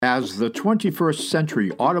As the 21st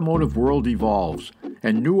century automotive world evolves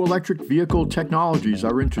and new electric vehicle technologies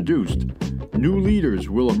are introduced, new leaders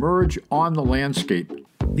will emerge on the landscape.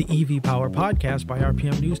 The EV Power Podcast by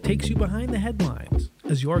RPM News takes you behind the headlines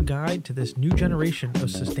as your guide to this new generation of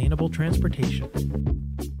sustainable transportation.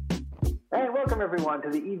 Hey, welcome everyone to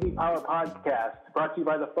the EV Power Podcast, brought to you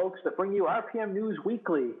by the folks that bring you RPM News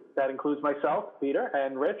Weekly. That includes myself, Peter,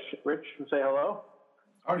 and Rich. Rich, say hello.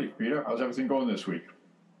 Howdy, Peter. How's everything going this week?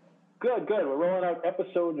 Good. We're rolling out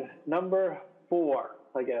episode number 4,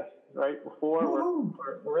 I guess, right? 4.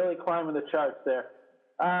 We're really climbing the charts there.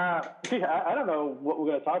 I don't know what we're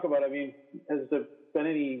going to talk about. I mean, has there been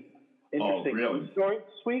any interesting news stories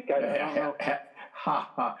this week? I don't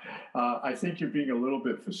know. I think you're being a little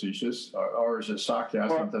bit facetious, or is it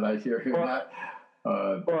sarcasm that I hear that?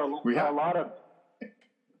 We have a lot of.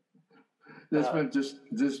 There's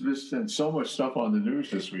been so much stuff on the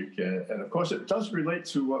news this week, and of course it does relate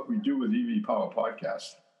to what we do with EV Power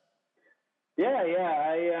Podcast. Yeah.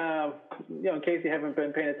 I, in case you haven't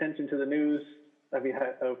been paying attention to the news, I mean,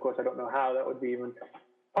 of course, I don't know how that would be even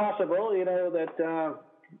possible. That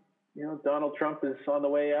Donald Trump is on the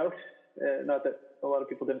way out. Not that a lot of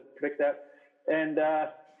people didn't predict that, and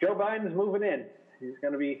Joe Biden's moving in. He's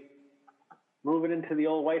going to be moving into the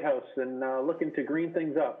old White House and looking to green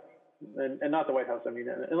things up. And not the White House. I mean,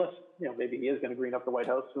 unless maybe he is going to green up the White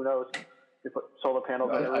House. Who knows? They put solar panels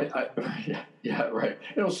on everything. Yeah, right.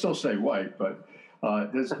 It'll still say white, but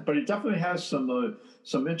he definitely has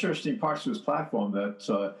some interesting parts of his platform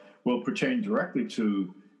that will pertain directly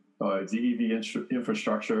to the EV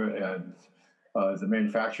infrastructure and the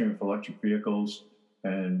manufacturing of electric vehicles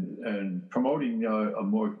and promoting a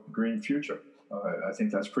more green future. I think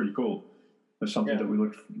that's pretty cool. It's something that we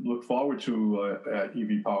look forward to at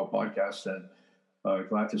EV Power Podcast, and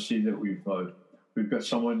glad to see that we've got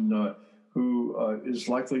someone who is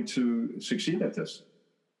likely to succeed at this.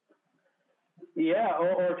 Yeah,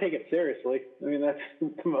 or take it seriously. I mean, that's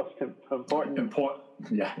the most important.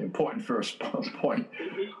 Important first point.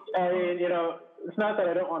 I mean, it's not that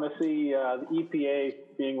I don't want to see the EPA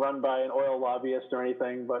being run by an oil lobbyist or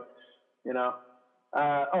anything, but we're not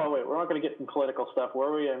going to get some political stuff,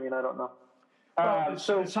 were we? I mean, I don't know.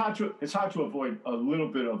 It's hard to avoid a little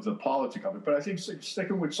bit of the politics of it, but I think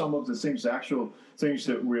sticking with some of the actual things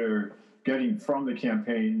that we're getting from the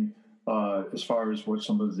campaign, as far as what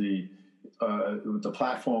some of the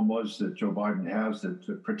platform was that Joe Biden has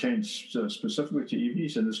that pertains specifically to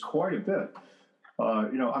EVs, and there's quite a bit.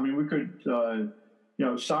 We could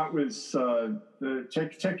start with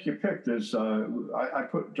take your pick. There's I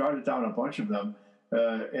jotted down a bunch of them.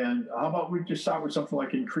 And how about we just start with something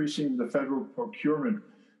like increasing the federal procurement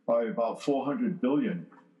by about $400 billion,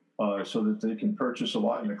 so that they can purchase a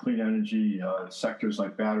lot in the clean energy sectors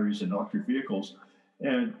like batteries and electric vehicles.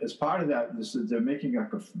 And as part of that, they're making a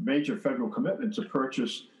major federal commitment to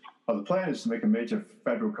purchase. The plan is to make a major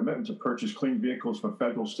federal commitment to purchase clean vehicles for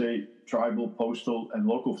federal, state, tribal, postal, and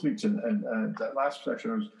local fleets. And that last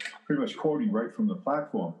section I was pretty much quoting right from the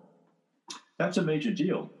platform. That's a major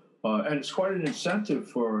deal. And it's quite an incentive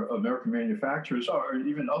for American manufacturers or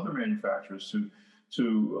even other manufacturers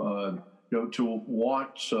to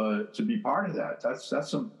want to be part of that. That's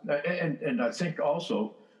some, and I think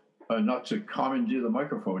also not to commandeer the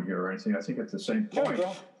microphone here or anything. I think at the same point,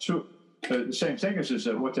 the same thing is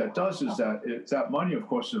that what that does is that money, of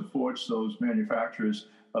course, affords those manufacturers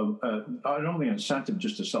not only incentive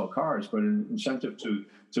just to sell cars, but an incentive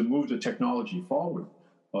to move the technology forward.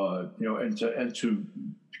 And to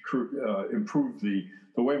improve the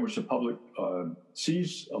way in which the public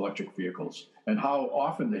sees electric vehicles and how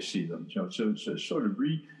often they see them. So it sort of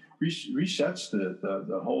resets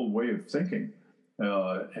the whole way of thinking.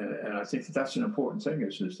 And I think that's an important thing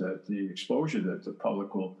is that the exposure that the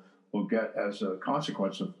public will get as a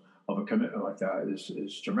consequence of a commitment like that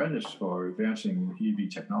is tremendous for advancing EV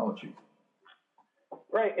technology.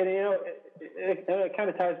 Right, and it kind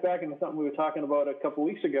of ties back into something we were talking about a couple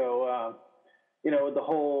weeks ago. With the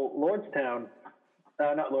whole Workhorse,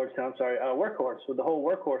 with the whole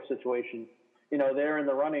Workhorse situation. They're in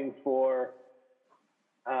the running for,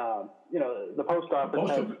 the post office.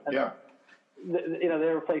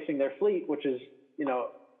 They're replacing their fleet, which is,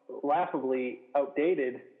 laughably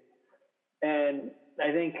outdated. And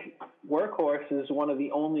I think Workhorse is one of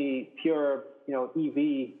the only pure,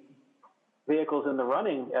 EV vehicles in the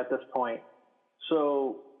running at this point.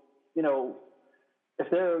 So, if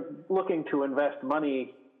they're looking to invest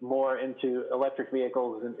money more into electric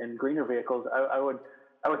vehicles and greener vehicles, I would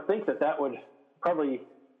think that would probably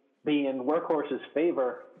be in Workhorse's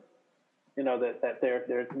favor. That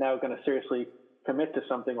they're now going to seriously commit to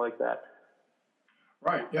something like that.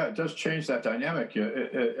 Right. Yeah, it does change that dynamic.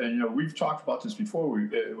 And, you know, we've talked about this before.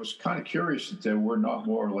 It was kind of curious that there were not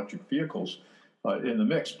more electric vehicles in the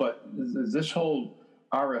mix. But this whole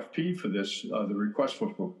RFP for this, the request for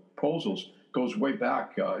proposals, goes way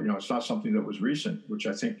back. You know, it's not something that was recent, which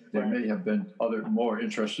I think there may have been other more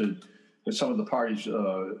interested. Some of the parties,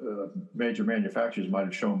 major manufacturers, might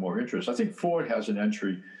have shown more interest. I think Ford has an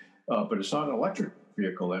entry, but it's not an electric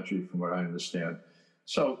vehicle entry, from what I understand.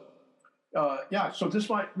 So. Yeah, so this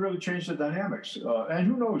might really change the dynamics, and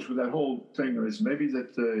who knows with that whole thing is maybe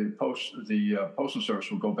that the postal service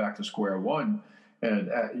will go back to square one, and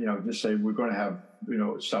you know, just say we're going to have, you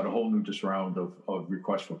know, start a whole new just round of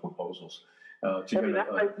requests for proposals. That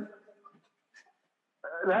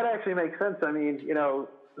actually makes sense. I mean, you know,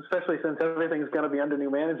 especially since everything's going to be under new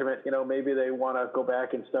management, you know, maybe they want to go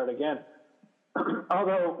back and start again.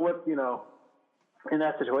 Although, what, you know, in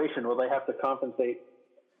that situation, will they have to compensate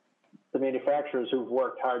the manufacturers who've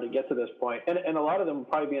worked hard to get to this point? And a lot of them will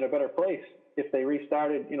probably be in a better place if they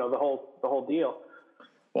restarted, you know, the whole deal.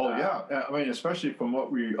 Well, yeah, I mean, especially from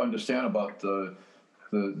what we understand about the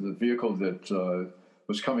vehicle that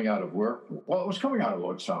was coming out of work. Well, it was coming out of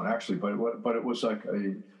Lordstown actually, but it was like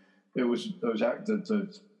the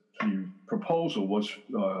proposal was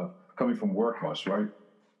coming from Workhorse, right?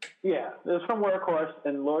 Yeah, it was from Workhorse,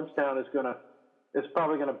 and Lordstown is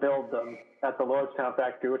probably going to build them at the Lordstown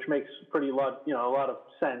factory, which makes a lot of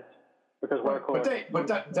sense because Workhorse. But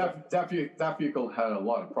that vehicle had a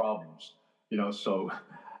lot of problems, you know. So,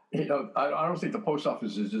 you know, I don't think the post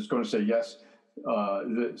office is just going to say yes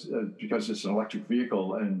because it's an electric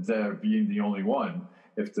vehicle and they're being the only one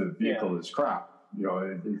if the vehicle is crap. You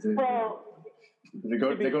know, they're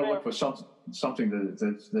going to look for something that's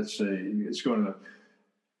it's going to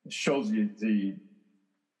show the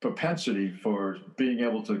propensity for being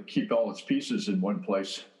able to keep all its pieces in one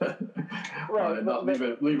place, and not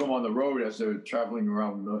leave them on the road as they're traveling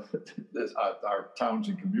around our towns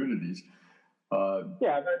and communities.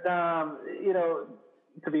 Yeah, but you know,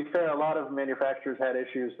 to be fair, a lot of manufacturers had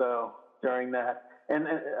issues though during that and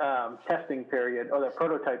testing period or the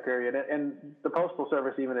prototype period, and the Postal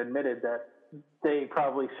Service even admitted that they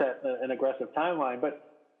probably set an aggressive timeline. But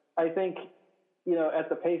I think, you know, at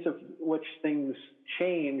the pace of which things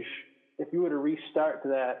change, if you were to restart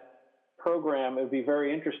that program, it would be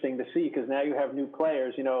very interesting to see because now you have new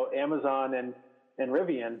players. You know, Amazon and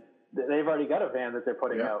Rivian, they've already got a van that they're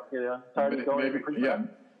putting out. You know, it's already going.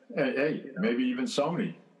 Hey, maybe even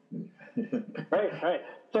Sony. Right.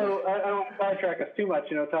 So I don't want to sidetrack us too much.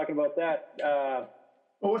 You know, talking about that.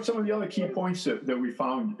 Well, what's some of the other key points that we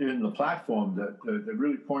found in the platform that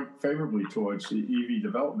really point favorably towards the EV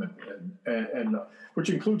development, and which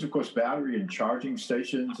includes, of course, battery and charging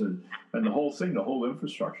stations and the whole thing, the whole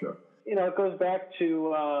infrastructure? You know, it goes back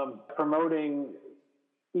to promoting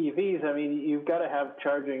EVs. I mean, you've got to have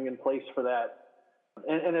charging in place for that.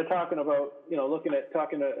 And they're talking about, you know, what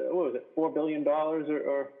was it, $4 billion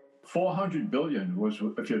or 400 billion was,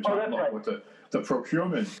 if you're talking about what the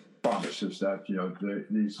procurement promises that, you know,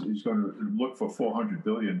 he's going to look for 400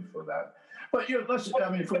 billion for that. But, you know,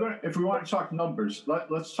 if we want to talk numbers,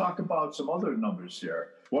 let's talk about some other numbers here.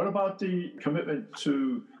 What about the commitment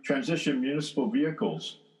to transition municipal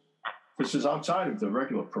vehicles? This is outside of the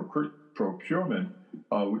regular procurement,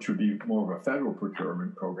 which would be more of a federal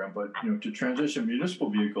procurement program. But, you know, to transition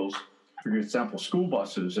municipal vehicles, for example, school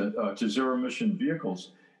buses, to zero-emission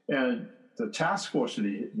vehicles, and the task force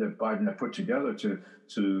that Biden had put together to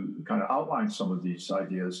kind of outline some of these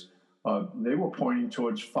ideas, they were pointing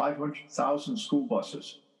towards 500,000 school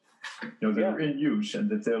buses, you know, that are in use and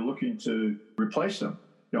that they're looking to replace them.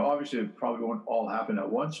 You know, obviously it probably won't all happen at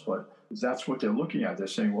once, but that's what they're looking at. They're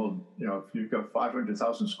saying, well, you know, if you've got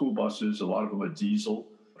 500,000 school buses, a lot of them are diesel,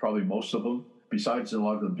 probably most of them, besides a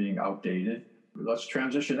lot of them being outdated, let's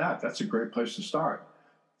transition that. That's a great place to start.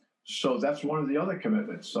 So that's one of the other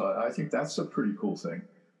commitments. I think that's a pretty cool thing.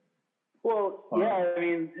 Well, yeah, I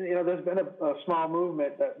mean, you know, there's been a small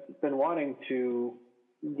movement that's been wanting to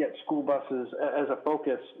get school buses as a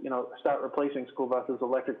focus, you know, start replacing school buses with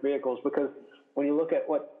electric vehicles, because when you look at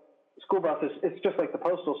what school buses, it's just like the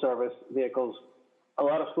Postal Service vehicles. A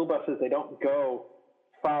lot of school buses, they don't go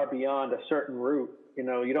far beyond a certain route. You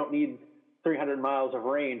know, you don't need 300 miles of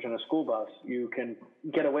range on a school bus. You can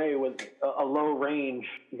get away with a low range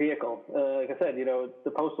vehicle. Like I said, you know, the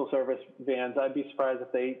Postal Service vans, I'd be surprised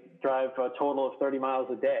if they drive a total of 30 miles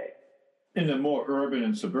a day. In the more urban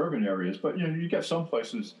and suburban areas, but, you know, you get some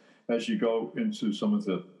places as you go into some of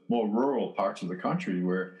the more rural parts of the country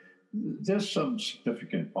where there's some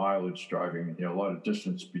significant mileage driving, you know, a lot of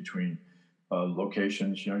distance between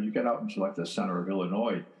locations. You know, you get out into like the center of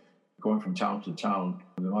Illinois, going from town to town.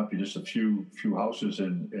 There might be just a few houses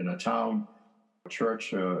in a town, a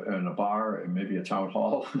church and a bar and maybe a town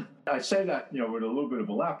hall. I say that, with a little bit of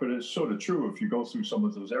a laugh, but it's sort of true. If you go through some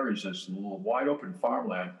of those areas, there's a little wide open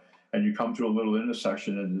farmland and you come to a little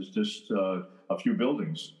intersection and there's just a few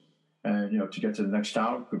buildings. And, to get to the next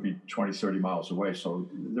town could be 20, 30 miles away. So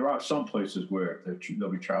there are some places where they'll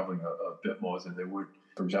be traveling a bit more than they would,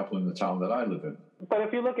 for example, in the town that I live in. But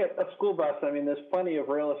if you look at a school bus, I mean, there's plenty of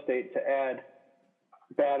real estate to add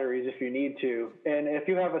batteries if you need to. And if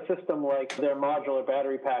you have a system like their modular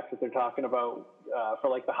battery packs that they're talking about for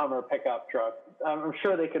like the Hummer pickup truck, I'm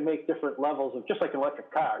sure they can make different levels of, just like an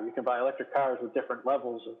electric car. You can buy electric cars with different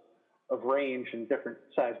levels of range and different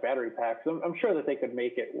size battery packs. I'm sure that they could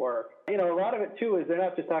make it work. A lot of it too is they're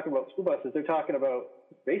not just talking about school buses. They're talking about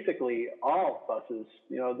basically all buses.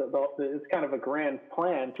 It's kind of a grand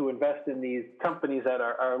plan to invest in these companies that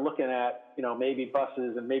are looking at, maybe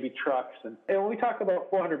buses and maybe trucks. And when we talk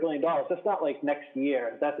about $400 billion, that's not like next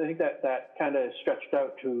year. I think that kind of stretched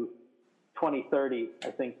out to 2030,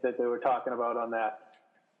 I think that they were talking about on that.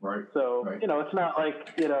 Right. So, right. It's not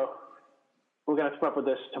like, we're going to come up with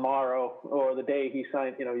this tomorrow or the day he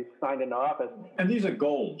signed into office. And these are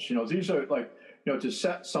goals. These are like, to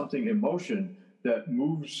set something in motion that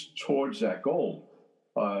moves towards that goal.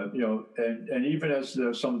 And even as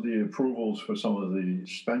there's some of the approvals for some of the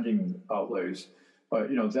spending outlays,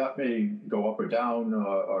 that may go up or down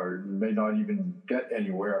or may not even get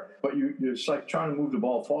anywhere. But it's like trying to move the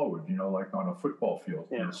ball forward, like on a football field.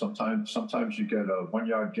 Yeah. Sometimes you get a 1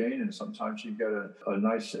 yard gain and sometimes you get a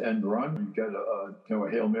nice end run. You get a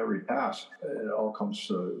Hail Mary pass. It all comes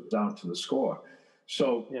down to the score.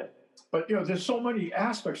 So, yeah. But, there's so many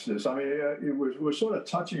aspects to this. I mean, we're sort of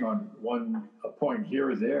touching on one point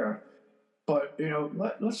here or there. But,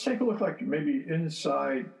 let's take a look like maybe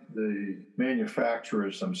inside the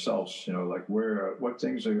manufacturers themselves, like what's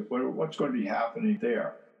going to be happening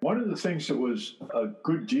there. One of the things that was a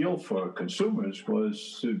good deal for consumers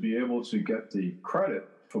was to be able to get the credit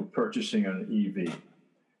for purchasing an EV.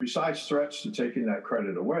 Besides threats to taking that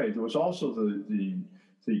credit away, there was also the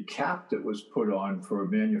cap that was put on for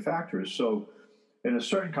manufacturers. So in a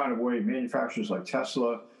certain kind of way, manufacturers like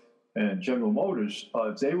Tesla and General Motors,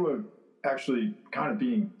 they were actually kind of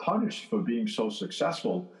being punished for being so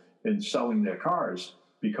successful in selling their cars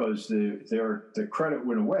because the credit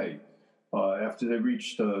went away after they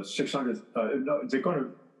reached 600. They're going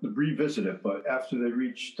to revisit it, but after they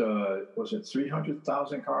reached, was it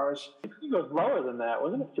 300,000 cars? It was lower than that,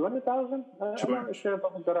 wasn't it? 200,000? I'm not sure if I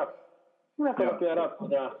looked that up. I'm going to have to look that up.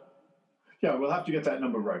 Yeah. Yeah, we'll have to get that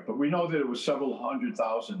number right, but we know that it was several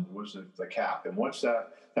 100,000 was the cap, and once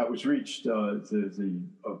that was reached, the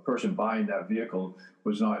person buying that vehicle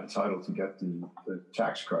was not entitled to get the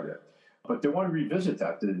tax credit. But they want to revisit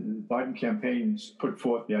that. The Biden campaigns put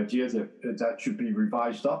forth the idea that should be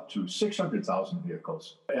revised up to 600,000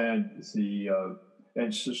 vehicles, and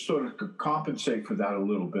to sort of compensate for that a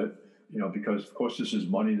little bit, because of course this is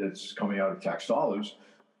money that's coming out of tax dollars.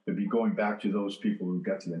 It'd be going back to those people who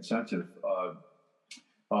get the incentive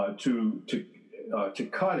to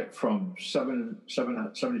cut it from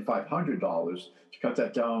 $7,500 to cut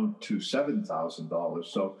that down to $7,000.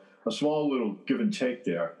 So a small little give and take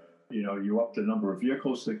there. You up the number of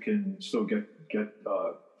vehicles that can still get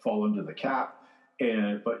fall under the cap,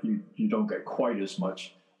 but you don't get quite as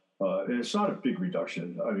much. And it's not a big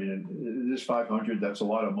reduction. I mean, it is $500. That's a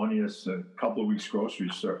lot of money. It's a couple of weeks'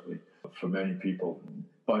 groceries certainly for many people.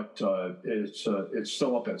 But it's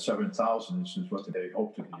still up at 7,000, which is what they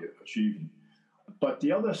hope to be achieving. But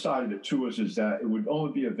the other side of it too is that it would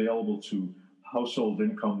only be available to household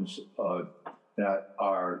incomes that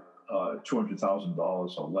are $200,000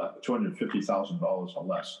 or less, $250,000 or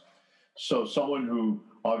less. So someone who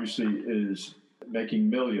obviously is making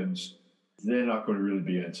millions, they're not going to really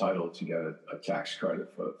be entitled to get a tax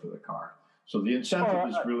credit for the car. So the incentive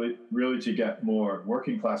is really to get more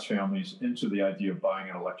working class families into the idea of buying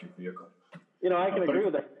an electric vehicle. I can agree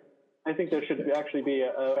with that. I think there should actually be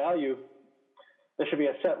a value. There should be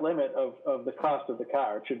a set limit of the cost of the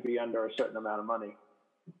car. It should be under a certain amount of money.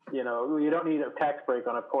 You don't need a tax break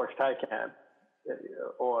on a Porsche Taycan,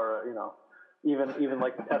 or even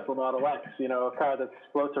like the Tesla Model X. A car that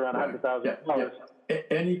floats around $100,000. Yeah.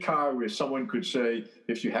 Any car where someone could say,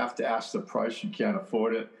 if you have to ask the price, you can't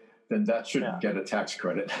afford it, then that shouldn't get a tax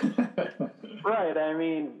credit. Right. I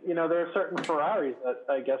mean, there are certain Ferraris that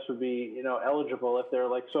I guess would be, eligible if they're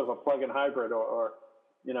like sort of a plug-in hybrid or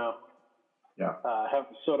have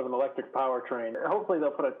sort of an electric powertrain. Hopefully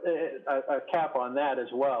they'll put a cap on that as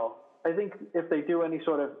well. I think if they do any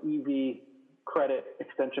sort of EV credit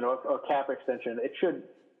extension or cap extension, it should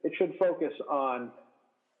should focus on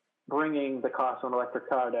bringing the cost of an electric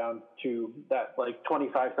car down to that like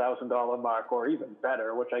 $25,000 mark, or even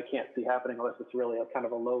better, which I can't see happening unless it's really a kind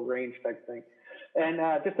of a low range type thing. And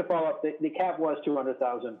just to follow up, the cap was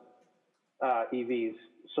 200,000 EVs.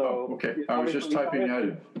 So okay, I was just typing that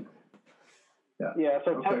in. Yeah.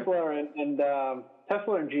 So okay.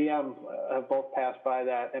 Tesla and GM have both passed by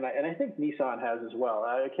that, and I think Nissan has as well.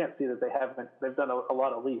 I can't see that they haven't. They've done a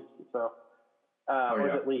lot of Leafs. So, or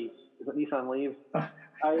is it Leafs? Is it Nissan Leafs?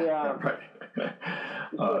 Right.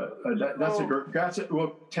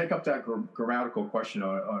 We'll take up that grammatical question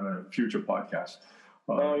on a future podcast.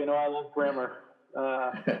 I love grammar.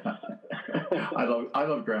 I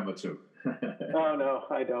love grammar too. Oh no,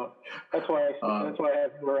 I don't. That's why I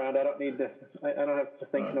have you around. I don't need to. I don't have to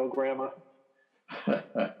think no grammar.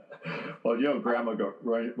 Well, grammar got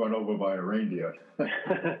run over by a reindeer.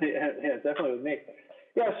 yeah, definitely with me.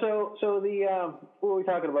 Yeah, so the what were we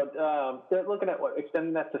talking about? They're looking at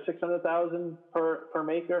extending that to 600,000 per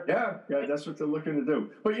maker. Yeah, that's what they're looking to do.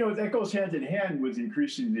 But that goes hand in hand with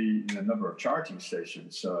increasing the number of charging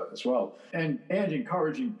stations as well, and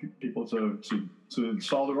encouraging people to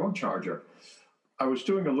install their own charger. I was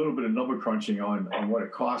doing a little bit of number crunching on what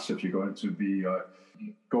it costs if you're going to be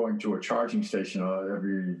going to a charging station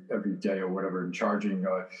every day or whatever, and charging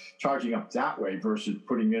up that way versus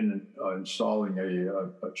putting in installing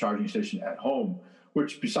a charging station at home,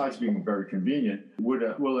 which besides being very convenient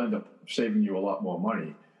will end up saving you a lot more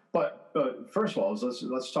money. But first of all,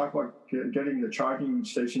 let's talk about getting the charging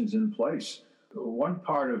stations in place. One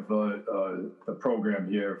part of the program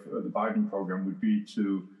here, the Biden program, would be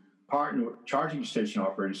to partner with charging station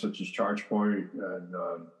operators such as ChargePoint and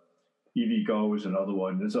EVgo is another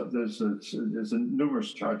one. There's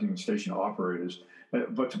numerous charging station operators,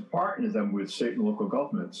 but to partner them with state and local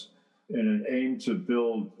governments in an aim to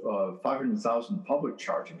build 500,000 public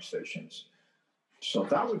charging stations. So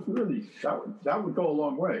that would go a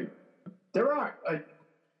long way. There are.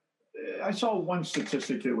 I saw one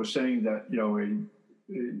statistic that was saying that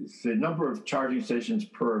the number of charging stations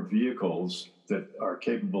per vehicles that are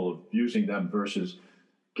capable of using them versus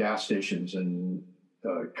gas stations and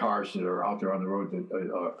cars that are out there on the road,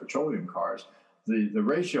 petroleum cars, the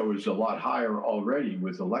ratio is a lot higher already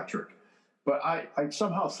with electric. But I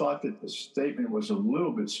somehow thought that the statement was a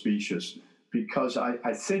little bit specious, because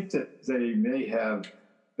I think that they may have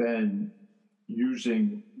been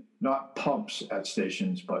using not pumps at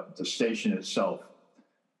stations, but the station itself.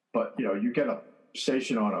 But, you get a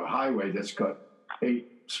station on a highway that's got 8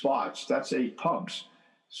 spots, that's 8 pumps.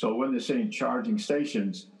 So when they're saying charging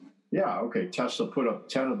stations, yeah, okay, Tesla put up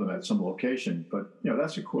 10 of them at some location, but,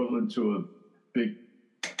 that's equivalent to a big,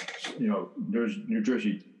 New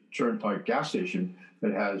Jersey Turnpike gas station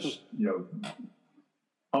that has,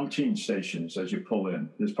 umpteen stations as you pull in.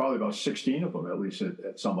 There's probably about 16 of them, at least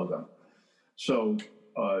at some of them. So,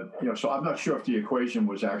 so I'm not sure if the equation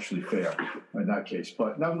was actually fair in that case,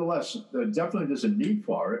 but nevertheless, definitely there's a need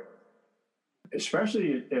for it,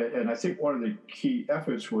 especially, and I think one of the key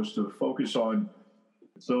efforts was to focus on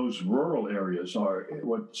those rural areas, are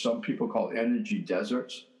what some people call energy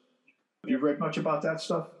deserts. Have you read much about that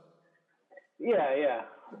stuff? Yeah,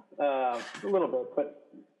 a little bit, but.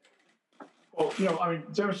 Well,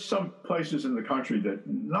 there's some places in the country that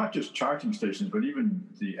not just charging stations, but even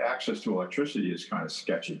the access to electricity is kind of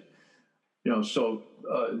sketchy. So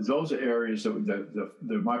those are areas that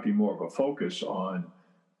there might be more of a focus on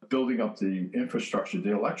building up the infrastructure,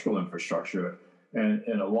 the electrical infrastructure, and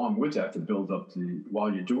along with that, to build up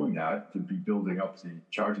while you're doing that, to be building up the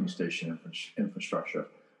charging station infrastructure.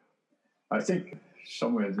 I think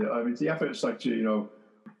somewhere, the effort is like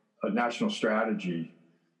a national strategy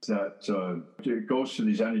that goes to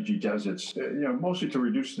these energy deserts, mostly to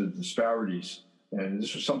reduce the disparities. And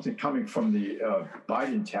this was something coming from the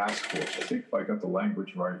Biden task force. I think if I got the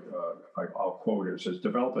language right, I'll quote it. It says,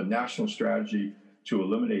 develop a national strategy to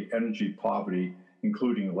eliminate energy poverty,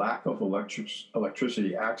 including lack of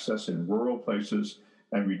electricity access in rural places,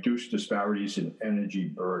 and reduce disparities in energy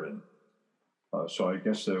burden. So I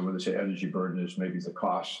guess when they say energy burden is maybe the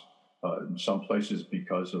cost in some places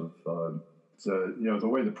because of the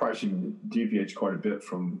way the pricing deviates quite a bit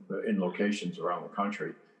from in locations around the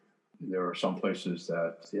country. There are some places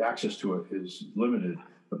that the access to it is limited.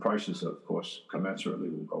 The prices, of course,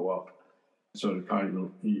 commensurately will go up. So to kind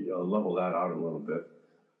of level that out a little bit.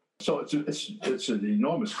 So it's an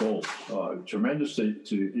enormous goal, tremendous to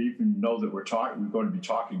even know that we're going to be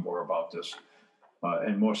talking more about this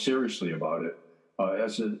and more seriously about it,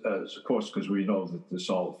 as of course, because we know that this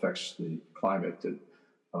all affects the climate that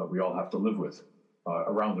we all have to live with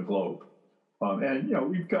around the globe. And,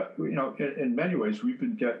 we've got, in many ways, we've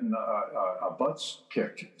been getting our butts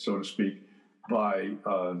kicked, so to speak, by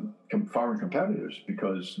foreign competitors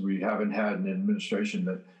because we haven't had an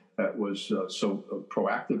administration that was so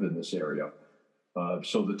proactive in this area.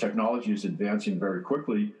 So the technology is advancing very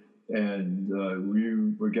quickly, and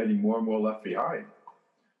we're getting more and more left behind.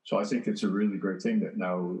 So I think it's a really great thing that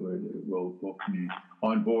now we'll be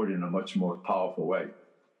on board in a much more powerful way.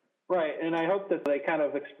 Right, and I hope that they kind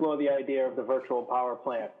of explore the idea of the virtual power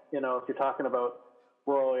plant. If you're talking about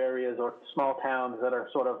rural areas or small towns that are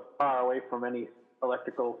sort of far away from any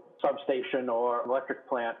electrical substation or electric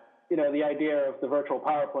plant, the idea of the virtual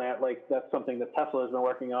power plant, like that's something that Tesla has been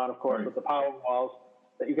working on, of course, right, with the power walls,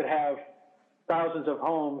 that you could have thousands of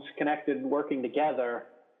homes connected and working together,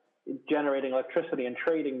 generating electricity and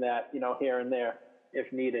trading that, here and there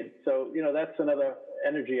if needed. So, that's another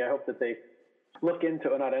energy I hope that they look into,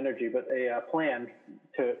 or not energy, but a plan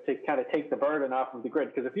to kind of take the burden off of the grid.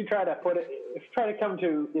 Because if you try to come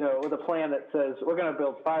to, with a plan that says we're going to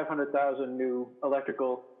build 500,000 new electric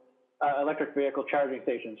vehicle charging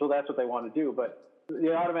stations, well, that's what they want to do. But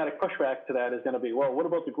the automatic pushback to that is going to be, well, what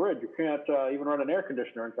about the grid? You can't even run an air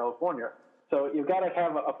conditioner in California. So you've got to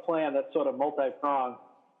have a plan that's sort of multi-pronged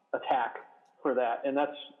attack for that. And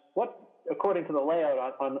that's what, according to the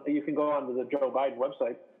layout you can go onto the Joe Biden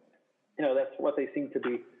website, that's what they seem to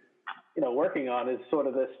be, working on is sort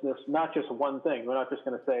of this not just one thing. We're not just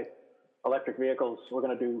going to say electric vehicles, we're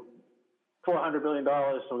going to do $400 billion.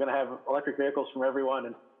 So we're going to have electric vehicles from everyone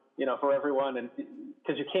and, for everyone. And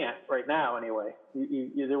because you can't right now anyway,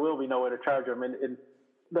 there will be nowhere to charge them. And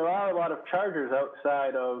there are a lot of chargers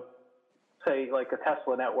outside of, say, like a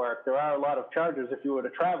Tesla network. There are a lot of chargers if you were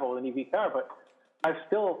to travel with an EV car, but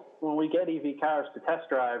when we get EV cars to test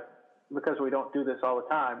drive, because we don't do this all the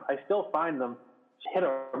time, I still find them hit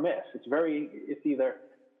or miss. It's either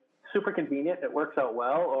super convenient, it works out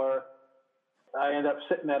well, or I end up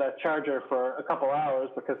sitting at a charger for a couple hours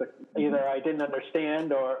because either I didn't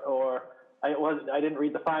understand or I didn't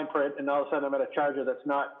read the fine print, and all of a sudden I'm at a charger that's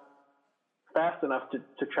not fast enough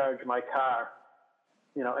to charge my car,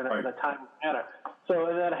 in a timely manner. So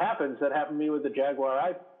and that happens. That happened to me with the Jaguar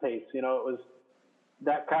I-Pace. It was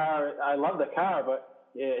that car. I love the car, but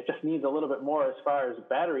it just needs a little bit more as far as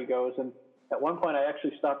battery goes. And at one point, I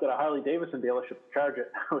actually stopped at a Harley Davidson dealership to charge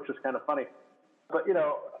it, which was kind of funny. But,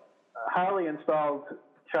 Harley installed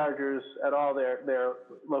chargers at all their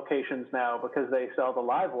locations now because they sell the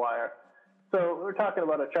live wire. So we're talking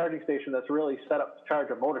about a charging station that's really set up to charge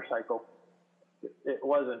a motorcycle. It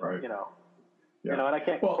wasn't, right. Yeah. And I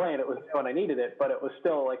can't complain. It was when I needed it, but it was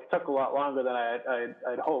still it took a lot longer than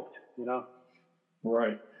I'd hoped,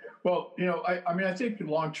 Right. Well, I think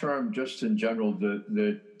long term, just in general,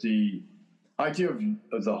 the idea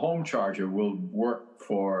of the home charger will work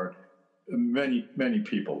for many, many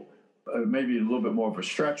people. Maybe a little bit more of a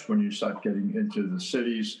stretch when you start getting into the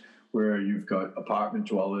cities where you've got apartment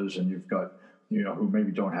dwellers and you've got, who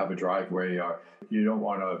maybe don't have a driveway, or you don't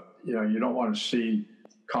want to see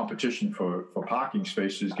competition for parking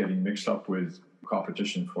spaces getting mixed up with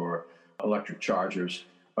competition for electric chargers.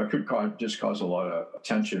 It could just cause a lot of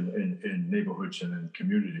tension in neighborhoods and in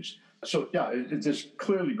communities. So, there's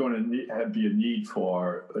clearly going to be a need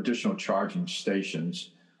for additional charging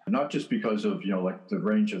stations, not just because of, the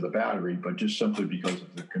range of the battery, but just simply because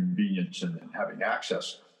of the convenience and having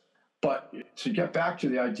access. But to get back to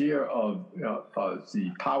the idea of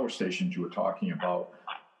the power stations you were talking about,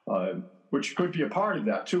 which could be a part of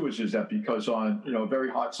that too, is that because on a very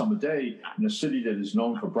hot summer day in a city that is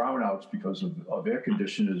known for brownouts because of air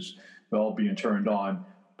conditioners all being turned on,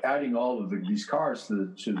 adding all of these cars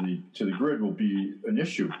to the grid will be an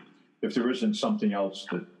issue if there isn't something else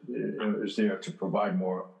that is there to provide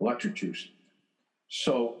more electric use.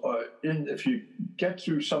 So if you get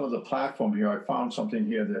through some of the platform here, I found something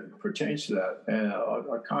here that pertains to that, and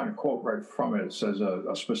I'll kind of quote right from it. It says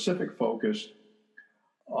a specific focus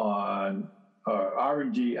on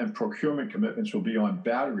R&D and procurement commitments will be on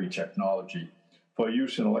battery technology for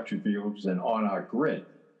use in electric vehicles and on our grid.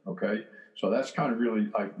 Okay, so that's kind of really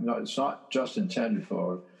it's not just intended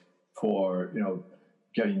for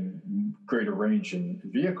getting greater range in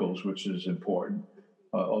vehicles, which is important.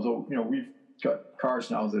 Although we've got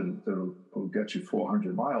cars now that will get you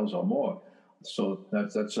 400 miles or more, so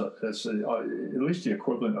that's at least the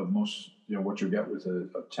equivalent of most what you get with a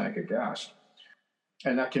tank of gas.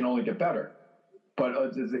 And that can only get better.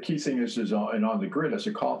 But the key thing is on the grid as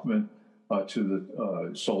a complement to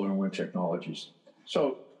the solar and wind technologies.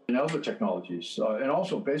 So, and other technologies, and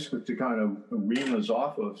also basically to kind of wean us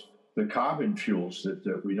off of the carbon fuels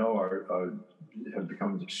that we know have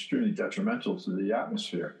become extremely detrimental to the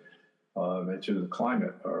atmosphere. and to the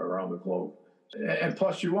climate around the globe. And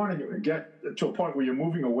plus, you want to get to a point where you're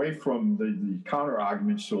moving away from the counter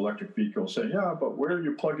arguments to electric vehicles, saying, yeah, but where are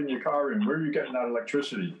you plugging your car in? Where are you getting that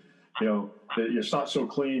electricity? It's not so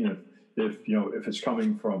clean if it's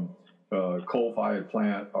coming from a coal-fired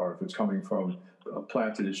plant, or if it's coming from a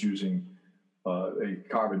plant that is using a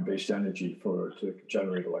carbon-based energy to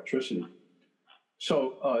generate electricity.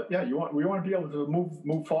 So we want to be able to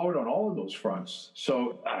move forward on all of those fronts.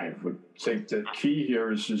 So I would think the key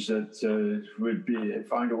here is that would be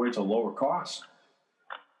find a way to lower costs.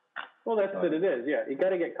 Well, that's what it is. Yeah, you got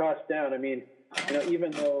to get costs down. I mean,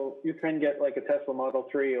 even though you can get like a Tesla Model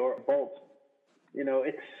 3 or a Bolt,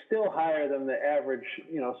 it's still higher than the average.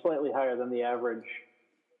 Slightly higher than the average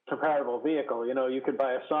comparable vehicle. You could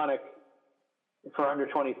buy a Sonic for under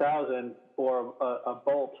 $20,000 or a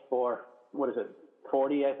Bolt for, what is it,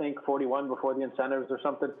 40, I think, 41 before the incentives or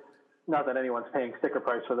something. Not that anyone's paying sticker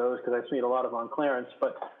price for those, because I've seen a lot of them on clearance.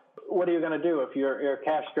 But what are you going to do if you're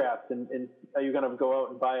cash strapped? And are you going to go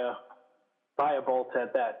out and buy a Bolt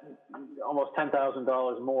at that almost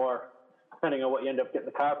 $10,000 more, depending on what you end up getting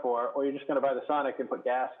the car for, or you're just going to buy the Sonic and put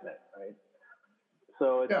gas in it, right?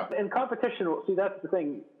 So and competition. See, that's the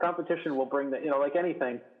thing. Competition will bring like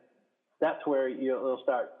anything. That's where you'll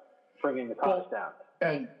start bringing the cost down.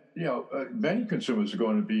 And many consumers are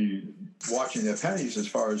going to be watching their pennies as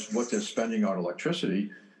far as what they're spending on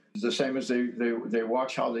electricity. It's the same as they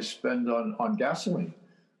watch how they spend on gasoline.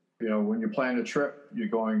 When you plan a trip, you're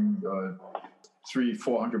going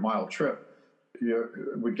 300-400 mile trip.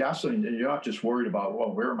 With gasoline, you're not just worried about,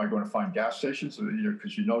 well, where am I going to find gas stations?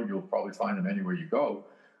 Because you'll probably find them anywhere you go.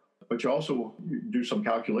 But you also do some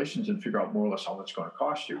calculations and figure out more or less how much it's going to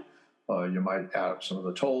cost you. You might add up some of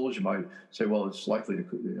the tolls. You might say, well, it's likely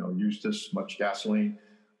to use this much gasoline.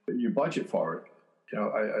 You budget for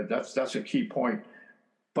it. That's a key point.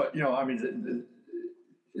 But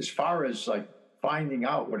as far as like finding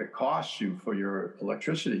out what it costs you for your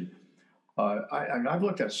electricity, I've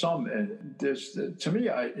looked at some, and to me,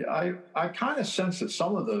 I kind of sense that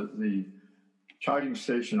some of the charging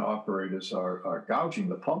station operators are gouging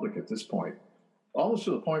the public at this point. Almost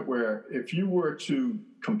to the point where if you were to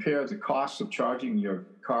compare the cost of charging your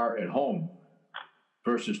car at home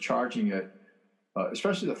versus charging it,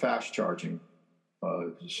 especially the fast charging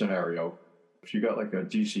scenario, if you got like a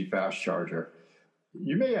DC fast charger,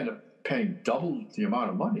 you may end up paying double the amount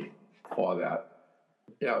of money for that.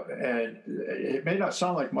 And it may not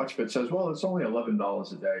sound like much if it says, well, it's only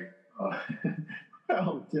 $11 a day.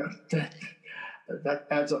 That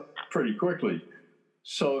adds up pretty quickly.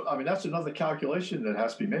 So, that's another calculation that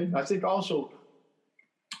has to be made. And I think also,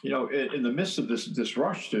 in the midst of this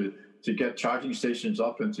rush to get charging stations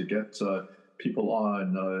up and to get people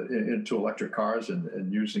on into electric cars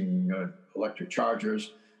and using electric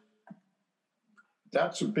chargers,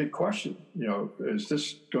 that's a big question. Is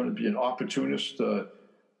this going to be an opportunist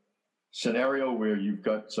scenario where you've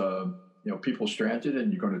got people stranded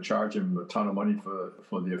and you're going to charge them a ton of money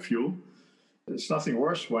for their fuel? It's nothing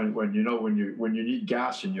worse when you need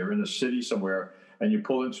gas and you're in a city somewhere and you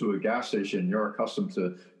pull into a gas station. You're accustomed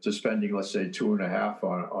to spending, let's say, $2.50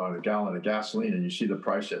 on a gallon of gasoline, and you see the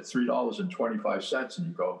price at $3.25, and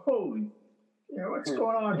you go, holy, what's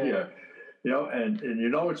going on here? And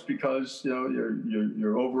it's because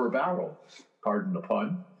you're over a barrel. Pardon the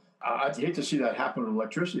pun. I'd hate to see that happen with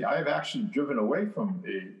electricity. I have actually driven away from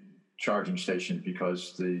a charging station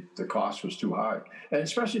because the cost was too high, and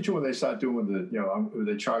especially too when they start doing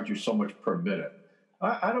they charge you so much per minute.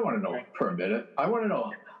 I don't want to know per minute. I want to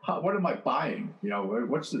know what am I buying?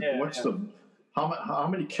 How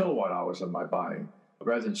many kilowatt hours am I buying?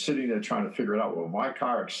 Rather than sitting there trying to figure it out. Well, my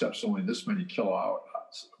car accepts only this many kilowatt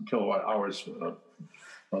hours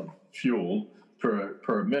of fuel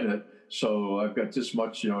per minute, so I've got this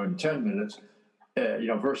much in 10 minutes.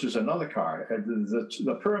 Versus another car,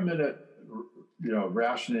 the per minute,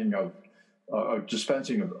 rationing of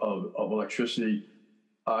dispensing of electricity,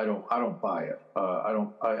 I don't buy it.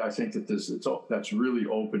 I think that that's really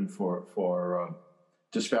open for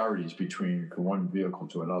disparities between one vehicle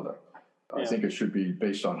to another. I think it should be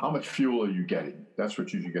based on how much fuel are you getting. That's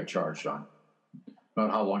what you should get charged on,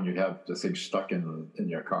 not how long you have the thing stuck in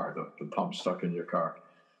your car, the pump stuck in your car.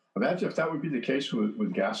 Imagine if that would be the case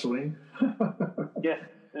with gasoline. Yeah.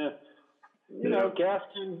 Gas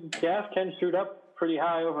can shoot up pretty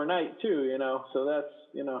high overnight too. So that's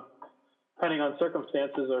depending on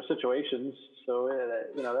circumstances or situations. So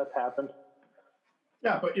that's happened.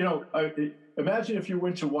 Yeah, but imagine if you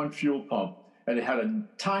went to one fuel pump and it had a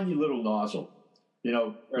tiny little nozzle,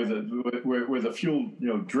 where the fuel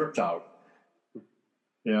dripped out.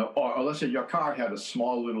 you know, or let's say your car had a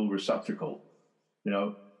small little receptacle, you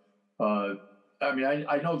know. I mean,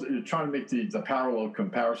 I know that you're trying to make the parallel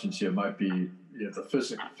comparisons here might be, you know, the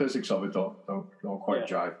physics of it don't quite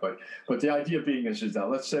jive, but the idea being is that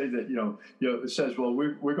let's say that you know it says, well,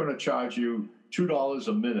 we're going to charge you $2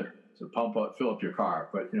 a minute to fill up your car,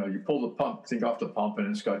 but you know you pull the thing off the pump and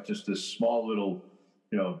it's got just this small little,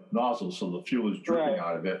 you know, nozzle, so the fuel is dripping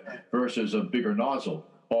out of it versus a bigger nozzle,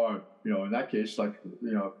 or you know in that case, like,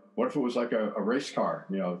 you know, what if it was like a race car,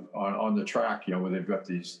 you know, on the track, you know, where they've got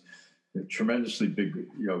these tremendously big,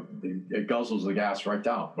 you know, it guzzles the gas right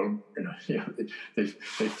down. Boom, you know, they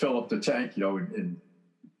fill up the tank, you know, in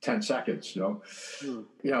 10 seconds, you know.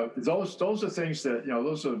 You know, those are things that, you know,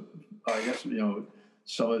 those are, I guess, you know,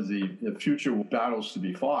 some of the future battles to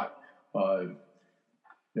be fought, you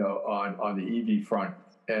know, on the EV front.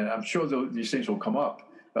 And I'm sure these things will come up.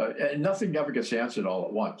 And nothing ever gets answered all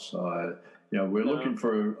at once. You know, we're looking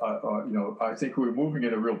for, you know, I think we're moving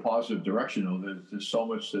in a real positive direction. You know, there's so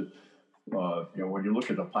much that, you know, when you look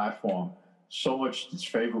at the platform, so much that's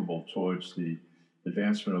favorable towards the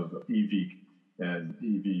advancement of EV and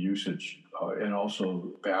EV usage, and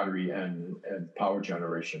also battery and power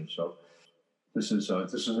generation. So this is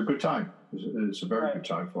a good time. It's a very good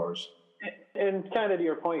time for us. And kind of to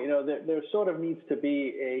your point, you know, there sort of needs to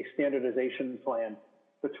be a standardization plan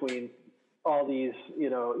between all these, you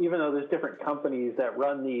know, even though there's different companies that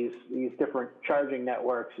run these different charging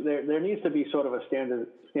networks, there needs to be sort of a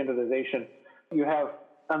standardization. You have,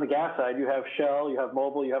 on the gas side, you have Shell, you have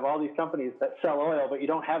Mobil, you have all these companies that sell oil, but you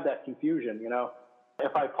don't have that confusion, you know.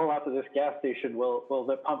 If I pull out to this gas station, will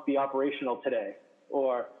the pump be operational today?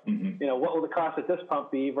 Or, you know, what will the cost at this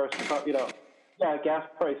pump be versus, you know, gas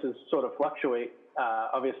prices sort of fluctuate,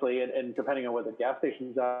 obviously, and depending on where the gas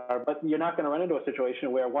stations are. But you're not going to run into a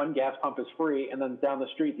situation where one gas pump is free and then down the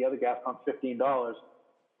street the other gas pump's $15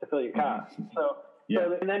 to fill your car. So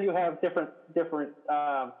and then you have different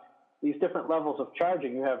these different levels of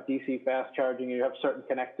charging. You have DC fast charging. You have certain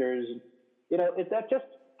connectors. You know, that just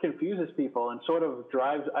confuses people and sort of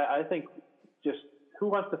drives. I think just who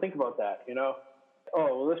wants to think about that? You know,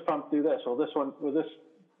 oh, will this pump do this? Will this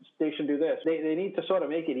station do this? They need to sort of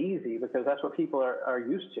make it easy because that's what people are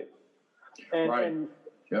used to. And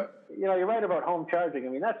you know, you're right about home charging. I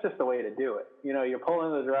mean, that's just the way to do it. You know, you pull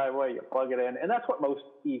into the driveway, you plug it in, and that's what most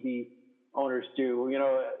EV owners do. You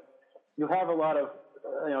know, you have a lot of,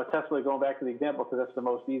 you know, Tesla, going back to the example because that's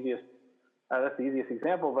the easiest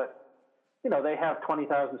example, but you know, they have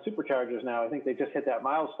 20,000 superchargers now. I think they just hit that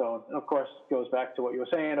milestone. And of course, it goes back to what you were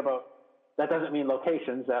saying about that doesn't mean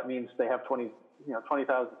locations. That means they have 20,000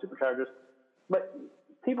 superchargers. But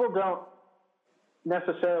people don't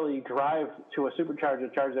necessarily drive to a supercharger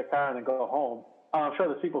to charge their car and then go home. I'm sure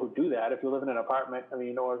there's people who do that if you live in an apartment. I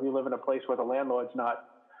mean, or if you live in a place where the landlord's not,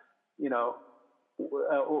 you know,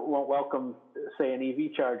 won't welcome, say, an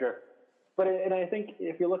EV charger. But and I think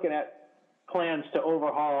if you're looking at plans to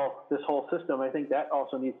overhaul this whole system, I think that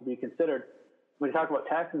also needs to be considered. When you talk about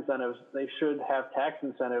tax incentives, they should have tax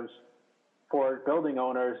incentives for building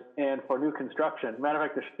owners and for new construction. Matter of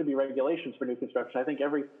fact, there should be regulations for new construction. I think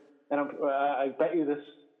I bet you this,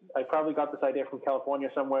 I probably got this idea from California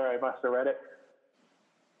somewhere, I must have read it,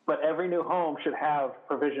 but every new home should have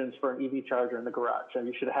provisions for an EV charger in the garage, and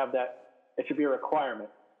you should have that. It should be a requirement.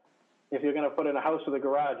 If you're going to put in a house with a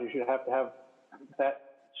garage, you should have to have that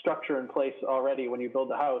structure in place already when you build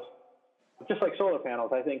the house. Just like solar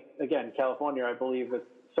panels, I think, again, California, I believe that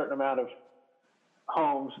a certain amount of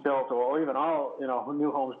homes built, or even all, you know,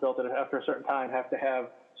 new homes built after a certain time have to have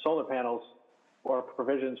solar panels or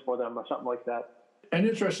provisions for them or something like that. An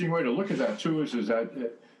interesting way to look at that too is that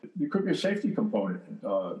there could be a safety component.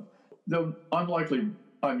 There'll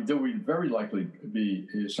be very likely be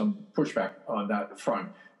some pushback on that front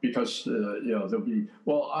because you know, there'll be,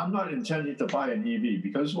 well, I'm not intending to buy an EV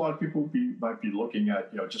because a lot of people might be looking at,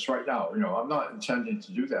 you know, just right now, you know, I'm not intending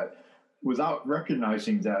to do that, without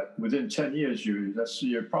recognizing that within 10 years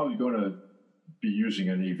you're probably going to be using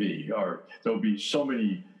an EV, or there'll be so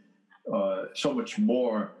much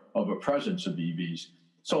more of a presence of EVs.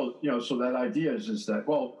 So, you know, so that idea is that,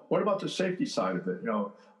 well, what about the safety side of it? You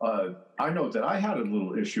know, I know that I had a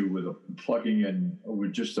little issue with plugging in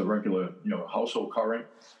with just a regular, you know, household current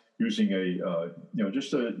using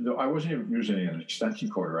I wasn't even using an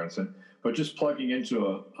extension cord or anything, but just plugging into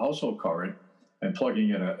a household current and plugging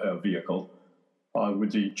in a vehicle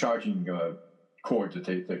with the charging cord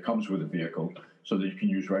that comes with the vehicle so that you can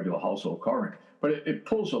use regular household current. But it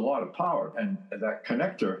pulls a lot of power, and that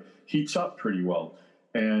connector heats up pretty well.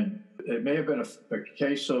 And it may have been a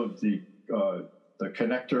case of the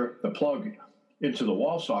connector, the plug into the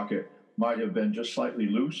wall socket might have been just slightly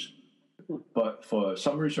loose, but for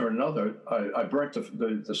some reason or another, I burnt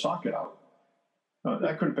the socket out.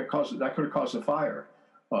 That could have caused a fire.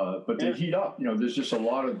 But they heat up. There's just a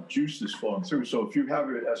lot of juice that's flowing through. So if you have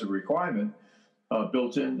it as a requirement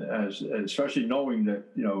built in, especially knowing that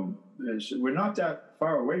we're not that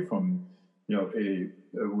far away from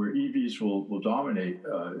where EVs will dominate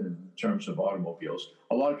in terms of automobiles.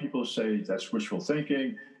 A lot of people say that's wishful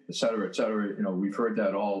thinking, et cetera, et cetera. We've heard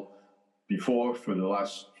that all before. For the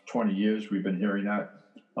last 20 years, we've been hearing that.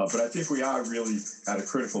 But I think we are really at a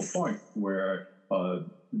critical point where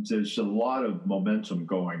there's a lot of momentum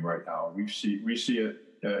going right now. We see it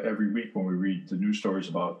every week when we read the news stories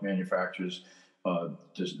about manufacturers,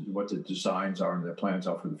 what the designs are and their plans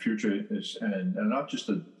are for the future, and not just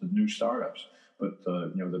the new startups, but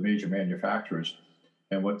the major manufacturers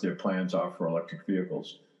and what their plans are for electric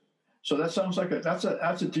vehicles. So that sounds like that's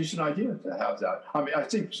a decent idea to have that. I mean, I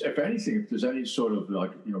think if anything, if there's any sort of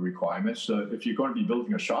requirements, if you're going to be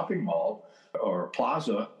building a shopping mall or a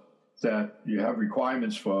plaza, that you have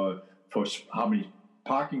requirements for how many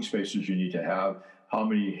parking spaces you need to have, how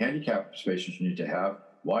many handicap spaces you need to have.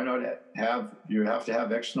 Why not have to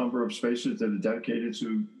have X number of spaces that are dedicated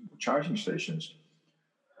to charging stations?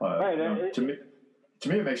 Right. To me,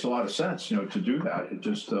 it makes a lot of sense, to do that. It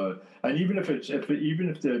just and even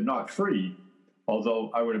if they're not free, although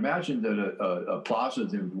I would imagine that a plaza,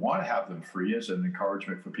 they would want to have them free as an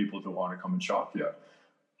encouragement for people to want to come and shop there,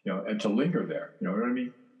 and to linger there. You know what I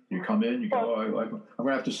mean? You come in, you go, I'm going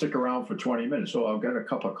to have to stick around for 20 minutes. So I'll get a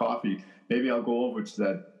cup of coffee. Maybe I'll go over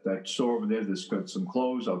to that store over there that's got some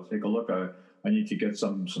clothes. I'll take a look. I need to get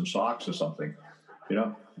some socks or something.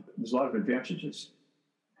 There's a lot of advantages.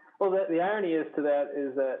 Well, the irony is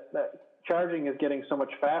that charging is getting so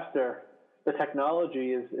much faster. The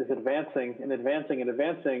technology is advancing and advancing and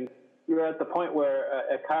advancing. You're at the point where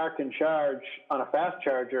a car can charge on a fast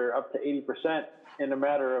charger up to 80% in a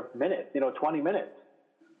matter of minutes, 20 minutes.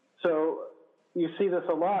 So you see this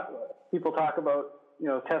a lot. People talk about,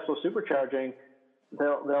 Tesla supercharging.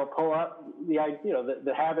 They'll pull up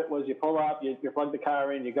the habit was you pull up, you plug the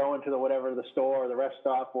car in, you go into the store or the rest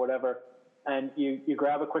stop or whatever, and you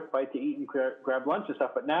grab a quick bite to eat and grab lunch and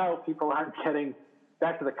stuff. But now people aren't getting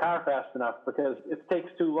back to the car fast enough because it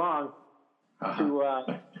takes too long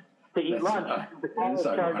to eat lunch. The car is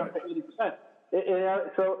charged up to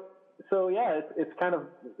 80%. So yeah, it's kind of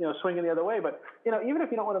swinging the other way. But even if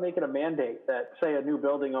you don't want to make it a mandate that, say, a new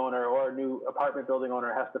building owner or a new apartment building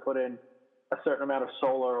owner has to put in a certain amount of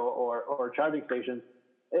solar or charging stations,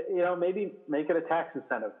 maybe make it a tax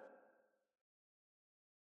incentive.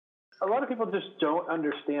 A lot of people just don't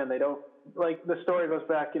understand. They don't, like, the story goes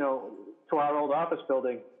back, to our old office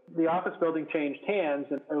building. The office building changed hands,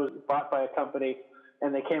 and it was bought by a company,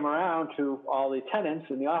 and they came around to all the tenants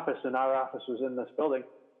in the office, and our office was in this building.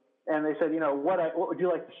 And they said, what would you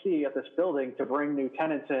like to see at this building to bring new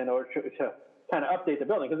tenants in or to kind of update the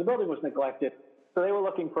building? Because the building was neglected. So they were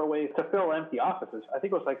looking for ways to fill empty offices. I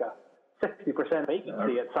think it was like a 60%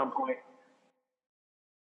 vacancy at some point.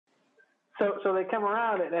 So they come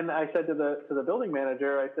around, and I said to the building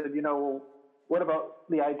manager, I said, what about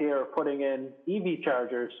the idea of putting in EV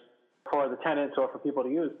chargers for the tenants or for people to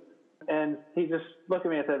use? And he just looked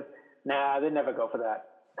at me and said, nah, they'd never go for that.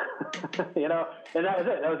 And that was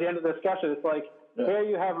it. That was the end of the discussion. It's like, here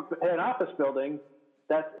you have an office building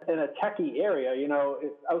that's in a techie area,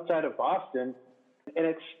 it's outside of Boston, and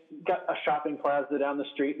it's got a shopping plaza down the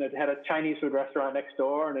street, and it had a Chinese food restaurant next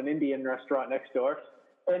door and an Indian restaurant next door.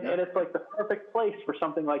 And it's like the perfect place for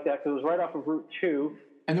something like that because it was right off of Route 2.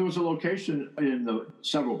 And there was a location in the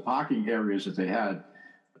several parking areas that they had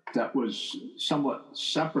that was somewhat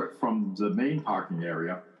separate from the main parking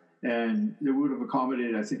area. And it would have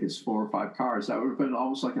accommodated, I think it's 4 or 5 cars. That would have been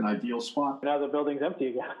almost like an ideal spot. Now the building's empty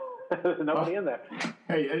again. There's nobody in there.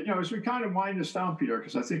 Hey, as we kind of wind this down, Peter,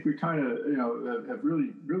 because I think we kind of, have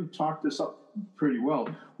really talked this up pretty well.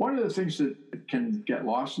 One of the things that can get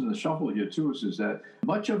lost in the shuffle here, too, is that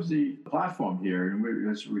much of the platform here, and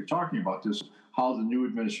as we're talking about this, how the new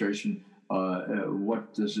administration,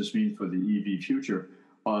 what does this mean for the EV future?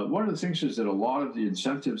 One of the things is that a lot of the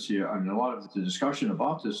incentives here, and a lot of the discussion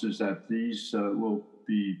about this is that these will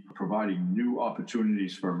be providing new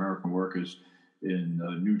opportunities for American workers in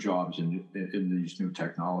new jobs in these new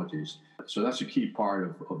technologies. So that's a key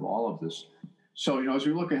part of all of this. So, as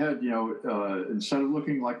we look ahead, instead of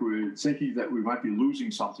looking like we're thinking that we might be losing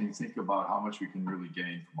something, think about how much we can really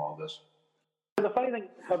gain from all this. The funny thing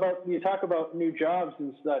about, you talk about new jobs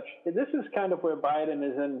and such, this is kind of where Biden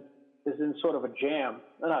is in sort of a jam,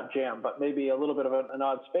 not jam, but maybe a little bit of an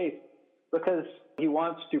odd space, because he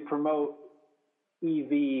wants to promote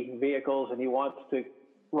EV vehicles, and he wants to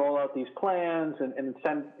roll out these plans and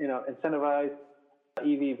incentivize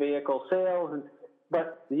EV vehicle sales.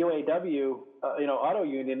 But the UAW, auto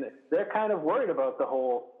union, they're kind of worried about the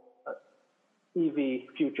whole EV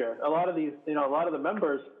future. A lot of the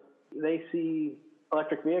members, they see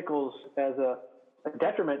electric vehicles as a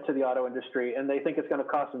detriment to the auto industry, and they think it's going to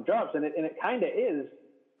cost them jobs. And it kind of is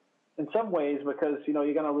in some ways, because,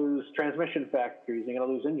 you're going to lose transmission factories, you're going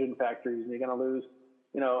to lose engine factories, and you're going to lose,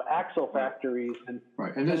 axle factories. And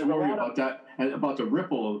right. And there's worry about that, and about the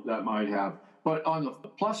ripple that might have. But on the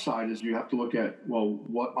plus side is you have to look at, well,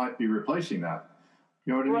 what might be replacing that?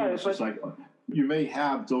 You know what I mean? Right, it's just like you may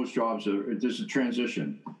have those jobs. There's a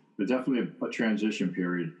transition. There's definitely a transition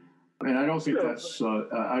period. And I don't think that's,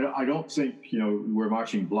 I don't think, we're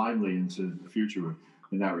marching blindly into the future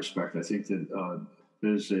in that respect. I think that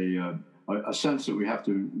there's a sense that we have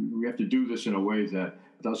to do this in a way that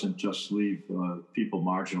doesn't just leave people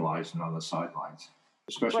marginalized and on the sidelines,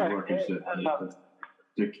 especially workers that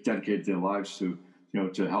dedicate their lives to,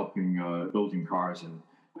 to helping building cars and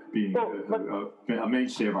being a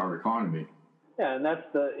mainstay of our economy. Yeah, and that's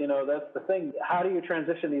the thing. How do you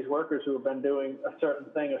transition these workers who have been doing a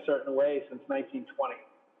certain thing a certain way since 1920,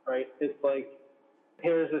 right? It's like,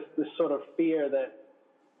 here's this sort of fear that,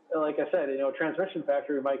 like I said, a transmission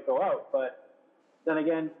factory might go out, but then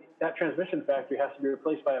again, that transmission factory has to be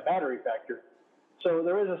replaced by a battery factory. So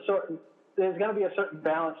there's going to be a certain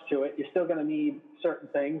balance to it. You're still going to need certain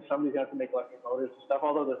things. Somebody's going to have to make electric motors and stuff,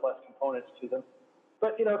 although there's less components to them.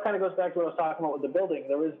 But, it kind of goes back to what I was talking about with the building.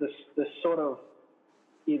 There is this sort of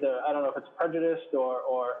either, I don't know if it's prejudiced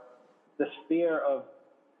or this fear of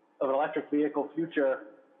an electric vehicle future,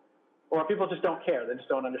 or people just don't care. They just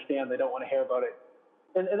don't understand. They don't want to hear about it.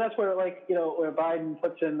 And that's where, where Biden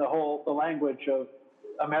puts in the language of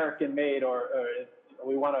American made, or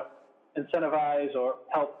we want to incentivize or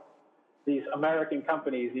help these American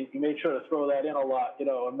companies. He made sure to throw that in a lot,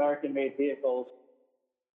 American made vehicles.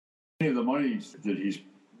 Any of the money that he's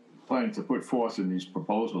planning to put forth in these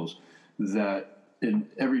proposals, that in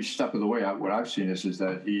every step of the way, what I've seen is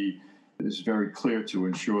that he is very clear to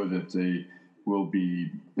ensure that they will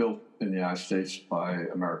be built in the United States by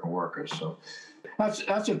American workers. So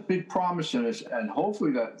that's a big promise, and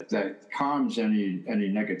hopefully that calms any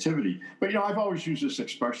negativity. But I've always used this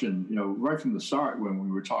expression, right from the start when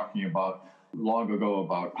we were talking about long ago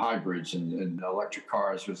about hybrids and electric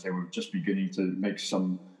cars, as they were just beginning to make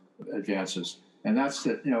some advances. And that's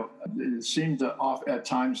that, it seemed at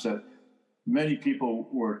times that many people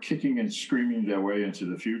were kicking and screaming their way into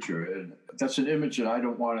the future. And that's an image that I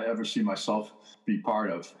don't want to ever see myself be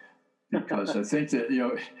part of, because I think that,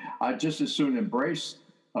 I just as soon embrace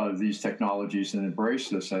these technologies and embrace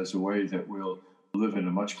this as a way that we'll live in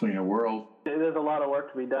a much cleaner world. There's a lot of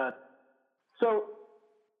work to be done. So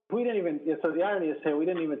the irony is here, we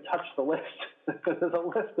didn't even touch the list. There's a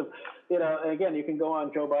list of, again, you can go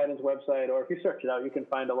on Joe Biden's website, or if you search it out, you can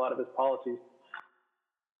find a lot of his policies.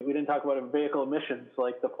 We didn't talk about vehicle emissions,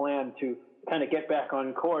 like the plan to kind of get back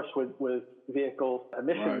on course with vehicle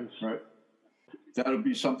emissions. Right. That'll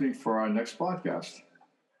be something for our next podcast.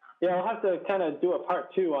 Yeah, I'll have to kind of do a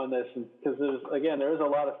part 2 on this, because there is a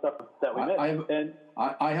lot of stuff that we missed.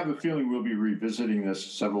 I have a feeling we'll be revisiting this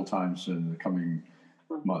several times in the coming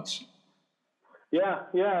months. Yeah,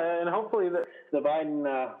 and hopefully the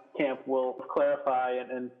Biden camp will clarify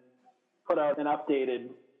and put out an updated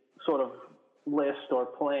sort of list or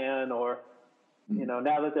plan, or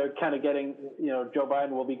now that they're kind of getting, Joe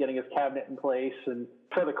Biden will be getting his cabinet in place, and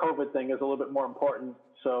for the COVID thing is a little bit more important.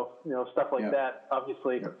 So stuff like that,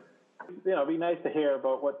 obviously, it'd be nice to hear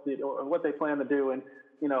about what they plan to do, and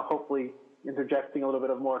hopefully interjecting a little bit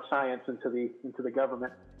of more science into the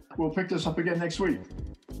government. We'll pick this up again next week.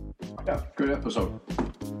 Yeah, good episode.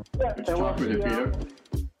 Yeah, good to talk with you, Peter.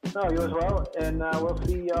 No, you as well, and we'll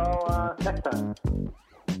see y'all next time.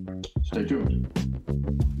 Stay tuned.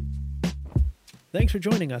 Thanks for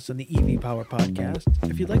joining us on the EV Power Podcast.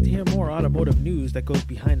 If you'd like to hear more automotive news that goes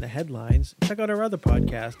behind the headlines, check out our other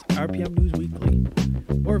podcast, RPM News Weekly,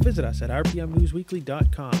 or visit us at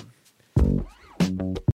rpmnewsweekly.com.